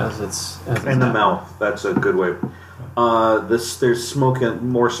too, as it's In the mouth. That's a good way. There's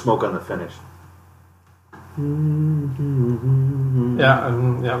more smoke on the finish. Yeah,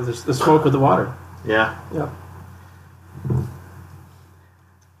 there's the smoke with the water. Yeah. Yeah.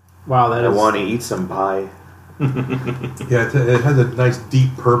 Wow, that I is. want to eat some pie. Yeah, it has a nice deep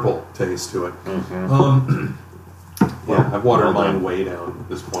purple taste to it. Yeah, I've watered Well mine done. way down at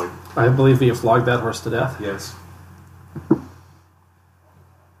this point. I believe we have flogged that horse to death. Yes.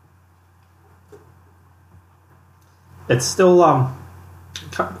 It's still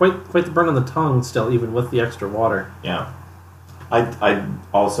quite the burn on the tongue still, even with the extra water. Yeah. I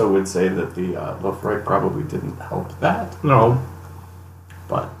also would say that the Lefroy probably didn't help that, No,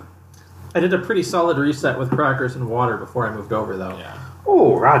 but I did a pretty solid reset with crackers and water before I moved over, though. yeah.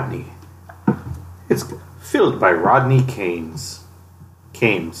 Oh, Rodney. It's filled by Rodney Canes.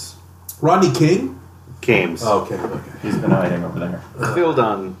 Rodney King? Kames. Okay. He's been hiding over there. Phil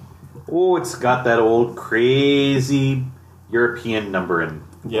Dunn. Oh, it's got that old crazy European number in.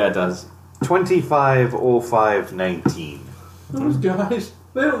 Yeah, it does. 250519. Those guys,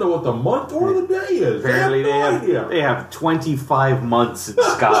 they don't know what the month or the day is. Apparently they have no idea. they have 25 months in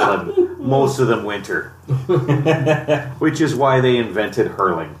Scotland, most of them winter. Which is why they invented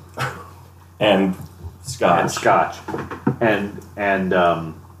hurling. And Scotch. And scotch. And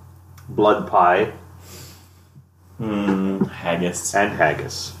blood pie. Haggis. And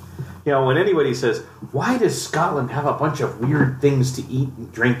haggis. You know, when anybody says, why does Scotland have a bunch of weird things to eat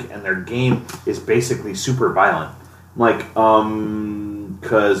and drink and their game is basically super violent? I'm like,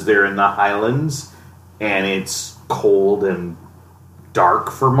 because they're in the Highlands and it's cold and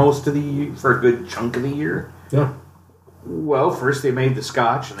dark for most of for a good chunk of the year. Yeah. Well, first they made the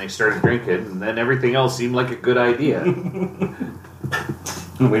scotch and they started drinking, and then everything else seemed like a good idea.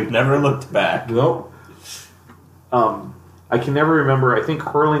 We've never looked back. Nope. I can never remember. I think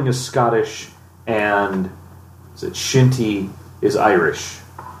hurling is Scottish and shinty is Irish.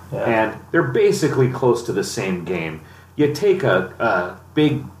 Yeah. And they're basically close to the same game. You take a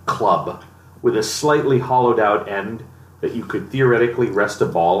big club with a slightly hollowed out end that you could theoretically rest a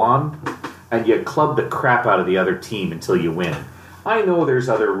ball on, and you club the crap out of the other team until you win. I know there's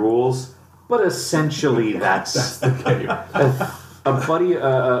other rules, but essentially that's the game. a buddy,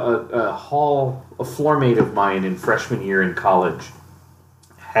 a floor mate of mine in freshman year in college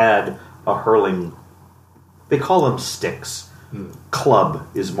had a hurling. They call them sticks. Club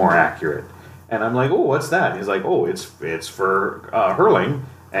is more accurate. And I'm like, oh, what's that? And he's like, oh, it's for hurling.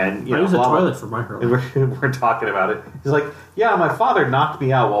 And I use a toilet for my hurling. and we're talking about it. He's like, yeah, my father knocked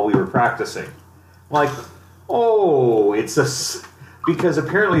me out while we were practicing. I'm like, oh, because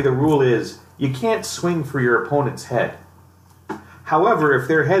apparently the rule is you can't swing for your opponent's head. However, if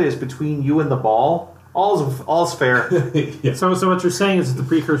their head is between you and the ball, all's fair. Yeah. So what you're saying is it's the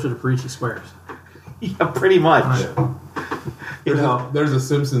precursor to Parisi squares. Yeah, pretty much. Yeah. There's a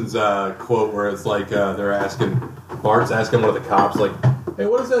Simpsons quote where it's like Bart's asking one of the cops, like, hey,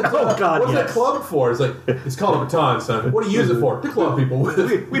 what is that? Oh, God, what's that yes. club for? It's like, it's called a baton, son. What do you use it for? To club people with.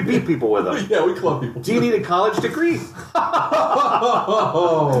 We beat people with them. Yeah, we club people. Do you need a college degree?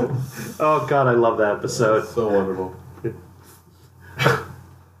 Oh, Oh, God, I love that episode. so wonderful.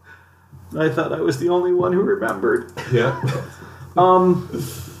 I thought I was the only one who remembered. Yeah.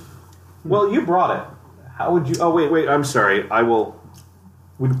 Well, you brought it. How would you... Oh, wait, I'm sorry. I will...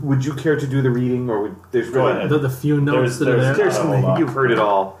 Would you care to do the reading, or there's Go really... ahead. The few notes that are there. There's hold on. you've heard it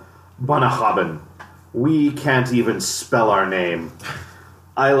all. Bunnahabhain. We can't even spell our name.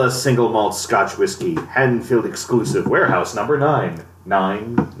 Isla Single Malt Scotch Whiskey. Hanfield exclusive. Warehouse number 9.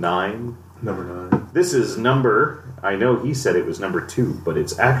 9. Number 9. This is number... I know he said it was number 2, but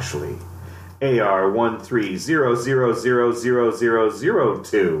it's actually...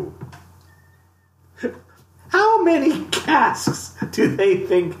 AR13000002. How many casks do they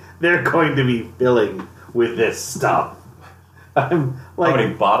think they're going to be filling with this stuff? I'm like, How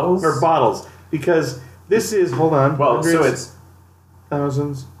many bottles? or bottles? Because this is, hold on. Well, so hundreds, it's...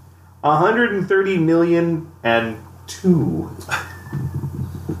 thousands, 130 million and 2.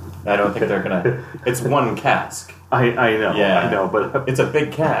 I don't think they're gonna... It's one cask. I know, Yeah. I know, but It's a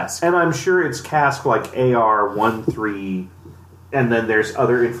big cask. and I'm sure it's cask like AR13, and then there's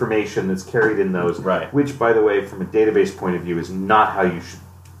other information that's carried in those. Right. Which, by the way, from a database point of view, is not how you should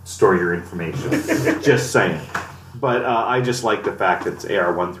store your information. Just saying. But I just like the fact that it's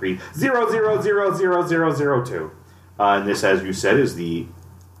AR13000002. And this, as you said, is the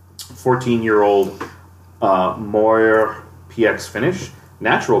 14-year-old Moir PX finish,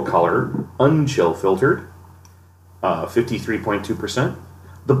 natural color, unchill filtered. 53.2%.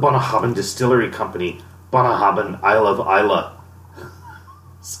 The Bunnahabhain Distillery Company, Bunnahabhain, Isle of Isla,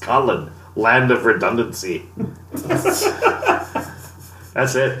 Scotland, land of redundancy.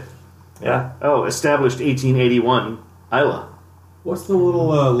 That's it. Yeah. Oh, established 1881, Isla. What's the little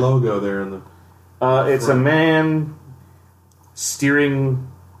logo there in the... It's a man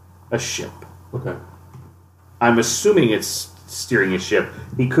steering a ship. Okay. I'm assuming it's steering a ship.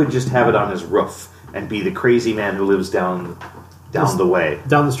 He could just have it on his roof and be the crazy man who lives down the way.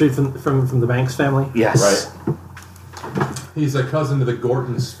 Down the street from the Banks family. Yes. Right. He's a cousin to the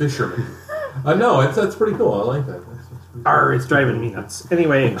Gorton's fisherman. No, that's pretty cool. I like that. That's pretty Arr, it's driving me nuts.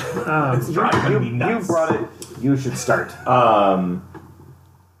 Anyway, You brought it. You should start. I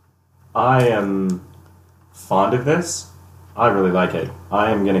am fond of this. I really like it.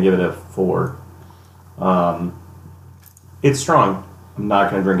 I am going to give it a 4. It's strong. I'm not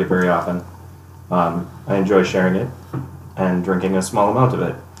going to drink it very often. I enjoy sharing it and drinking a small amount of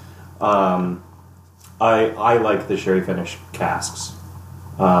it. I like the sherry finish casks.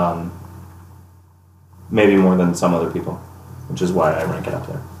 Maybe more than some other people, which is why I rank it up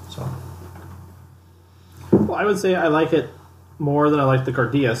there. So, Well, I would say I like it more than I like the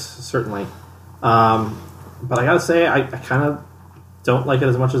Cardias, certainly. But I gotta say, I kind of don't like it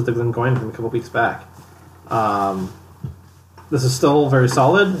as much as the Glengoyne from a couple weeks back. This is still very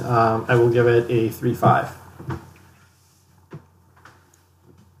solid. I will give it a 3.5.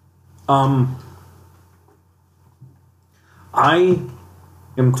 I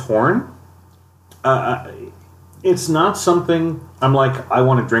am torn. It's not something I'm like, I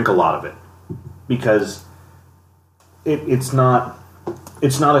want to drink a lot of it. Because it's not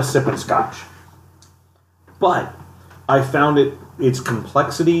a sip and scotch. But I found its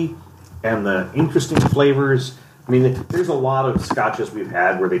complexity and the interesting flavors. I mean, there's a lot of scotches we've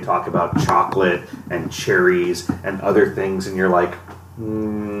had where they talk about chocolate and cherries and other things, and you're like,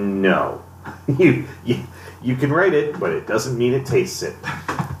 no. You can write it, but it doesn't mean it tastes it.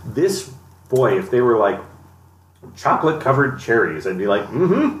 This, boy, if they were like chocolate-covered cherries, I'd be like,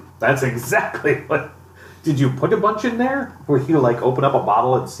 that's exactly what... Did you put a bunch in there? Where you like open up a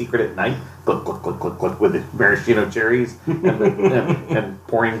bottle in secret at night, glug, glug, glug, glug, glug, with the maraschino cherries and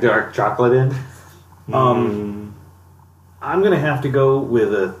pouring dark chocolate in? I'm going to have to go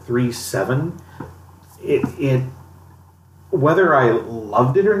with a 3.7. It whether I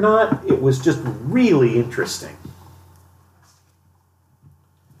loved it or not, it was just really interesting.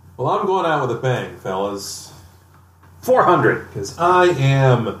 Well, I'm going out with a bang, fellas. 400. Because I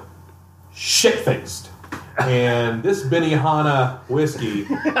am shit-faced. And this Benihana whiskey...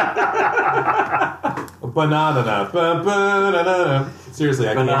 banana. Seriously,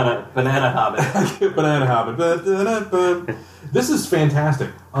 I can't... Banana Hobbit. Banana Hobbit. This is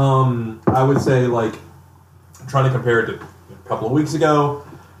fantastic. I would say, like, trying to compare it to a couple of weeks ago,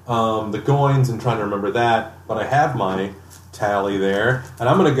 the Goins, and trying to remember that. But I have my tally there, and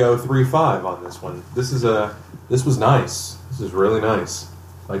I'm going to go 3.5 on this one. This was nice. This is really nice.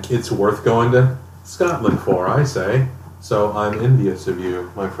 Like, it's worth going to Scotland for, I say. So I'm envious of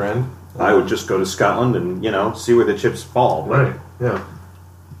you, my friend. I would just go to Scotland and, see where the chips fall. Right, yeah.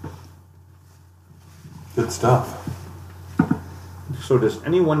 Good stuff. So does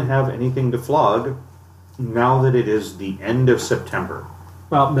anyone have anything to flog now that it is the end of September?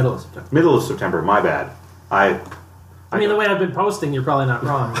 Well, middle of September. Middle of September, my bad. I mean, the way I've been posting, you're probably not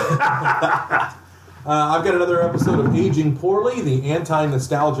wrong. I've got another episode of Aging Poorly, the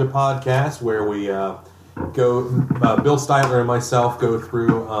anti-nostalgia podcast, where we Bill Styler and myself go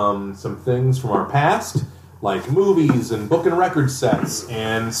through some things from our past, like movies and book and record sets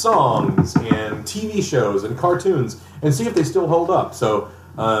and songs and TV shows and cartoons, and see if they still hold up. So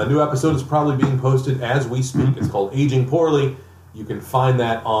a new episode is probably being posted as we speak. It's called Aging Poorly. You can find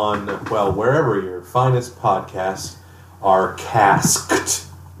that on, well, wherever your finest podcasts are casked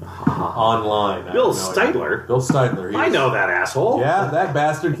online. Bill Styler? Bill Styler. I know that asshole. Yeah, that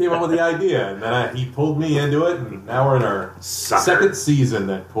bastard came up with the idea, and then he pulled me into it, and now we're in our second season.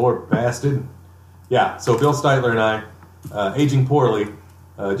 That poor bastard. Yeah, so Bill Styler and I, Aging Poorly,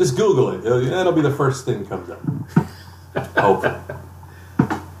 just Google it. That'll be the first thing that comes up. Hopefully.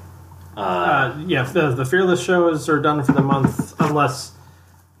 The Fearless shows are done for the month, unless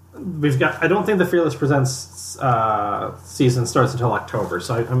we've got... I don't think the Fearless Presents season starts until October,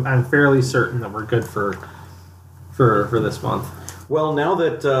 so I'm fairly certain that we're good for this month. Well, now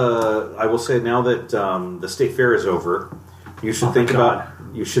that I will say, now that the state fair is over, you should think about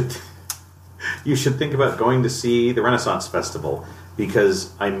you should think about going to see the Renaissance Festival,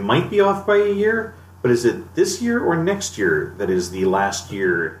 because I might be off by a year, but is it this year or next year that is the last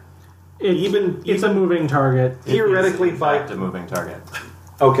year? It's a moving target. Theoretically, in fact, a moving target.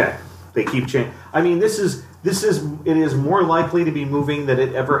 Okay, they keep changing. I mean, it is more likely to be moving than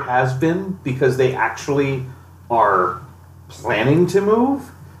it ever has been, because they actually are planning to move,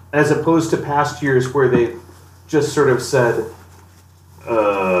 as opposed to past years where they just sort of said,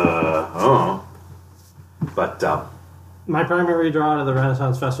 But my primary draw to the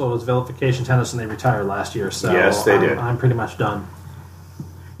Renaissance Festival was Vilification Tennis, and they retired last year, so yes, they did. I'm pretty much done.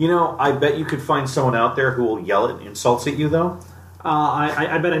 I bet you could find someone out there who will yell at insults at you, though.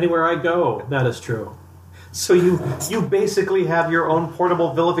 I bet anywhere I go, that is true. So you basically have your own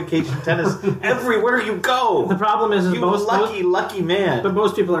portable Vilification Tennis everywhere you go. The problem is most lucky man. But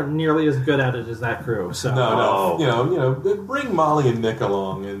most people aren't nearly as good at it as that crew. So No. Bring Molly and Nick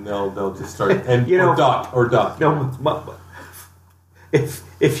along, and they'll just start or Duck. No,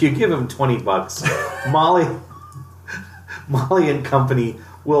 if you give them $20, Molly and company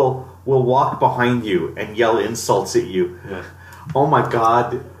will walk behind you and yell insults at you. Yeah. Oh my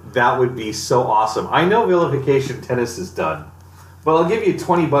God, That would be so awesome. I know vilification tennis is done, but I'll give you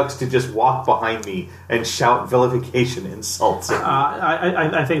 $20 to just walk behind me and shout vilification insults.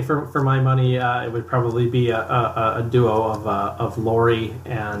 I think for my money, it would probably be a duo of Lori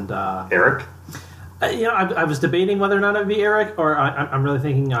and Eric? I was debating whether or not it would be Eric, or I'm really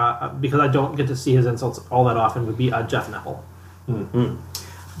thinking because I don't get to see his insults all that often, would be Jeff Neville. Mm-hmm.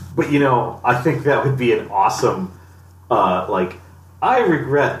 But I think that would be an awesome. I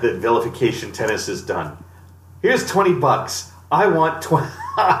regret that vilification tennis is done. Here's $20. I want 20.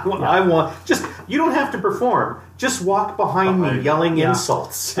 I want just. You don't have to perform. Just walk behind me, yelling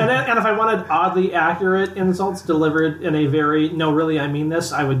insults. And if I wanted oddly accurate insults delivered in a very no, really, I mean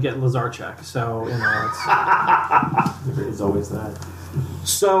this, I would get Lazarchuk. So There's always that.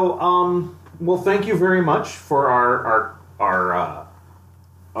 So, well, thank you very much for our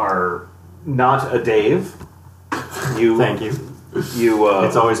not a Dave. Thank you.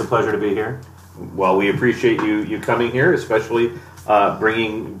 It's always a pleasure to be here. Well, we appreciate you coming here, especially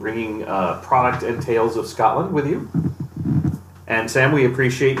bringing product and tales of Scotland with you. And Sam, we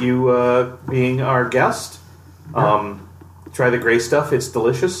appreciate you being our guest. Try the gray stuff; it's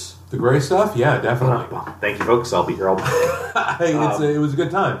delicious. The gray stuff, yeah, definitely. Well, thank you, folks. I'll be here all day. Hey, it was a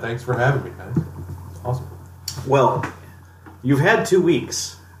good time. Thanks for having me, guys. Awesome. Well, you've had 2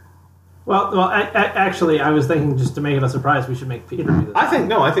 weeks. Well, actually, I was thinking just to make it a surprise, we should make Peter do this. I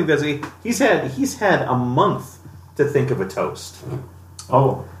think that's he's had a month to think of a toast.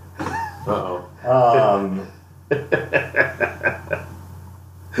 Oh. Uh-oh.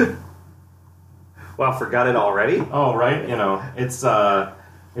 Well, forgot it already? Oh, right. It's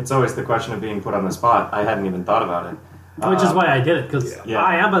always the question of being put on the spot. I hadn't even thought about it. Which is why I did it, because Yeah.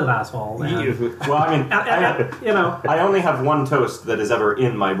 I am an asshole. Well, I mean, And I only have one toast that is ever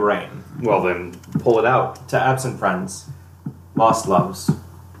in my brain. Well, then pull it out. To absent friends, lost loves,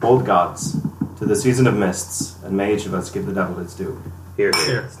 old gods, to the season of mists, and may each of us give the devil its due. Here.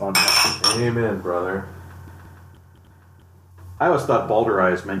 Amen, brother. I always thought Balder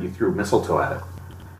Eyes meant you threw mistletoe at it.